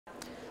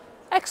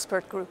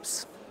Expert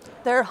groups.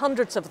 There are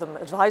hundreds of them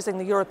advising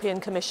the European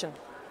Commission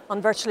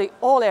on virtually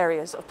all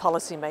areas of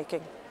policy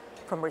making,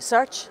 from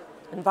research,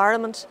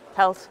 environment,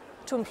 health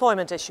to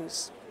employment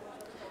issues.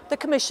 The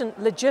Commission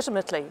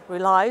legitimately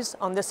relies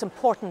on this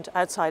important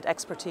outside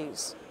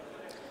expertise.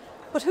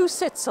 But who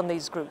sits on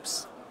these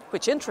groups?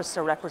 Which interests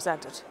are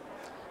represented?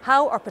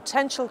 How are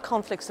potential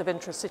conflicts of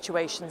interest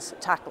situations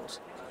tackled?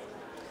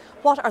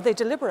 What are they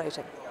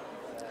deliberating?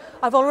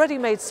 I've already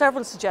made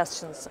several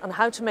suggestions on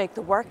how to make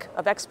the work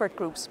of expert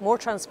groups more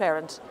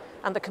transparent,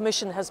 and the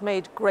Commission has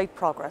made great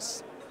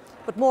progress.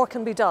 But more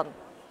can be done.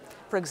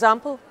 For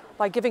example,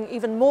 by giving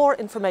even more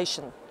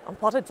information on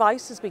what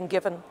advice is being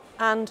given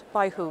and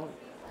by whom.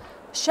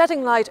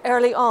 Shedding light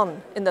early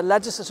on in the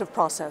legislative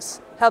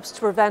process helps to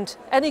prevent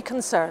any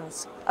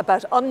concerns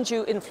about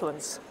undue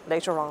influence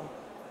later on.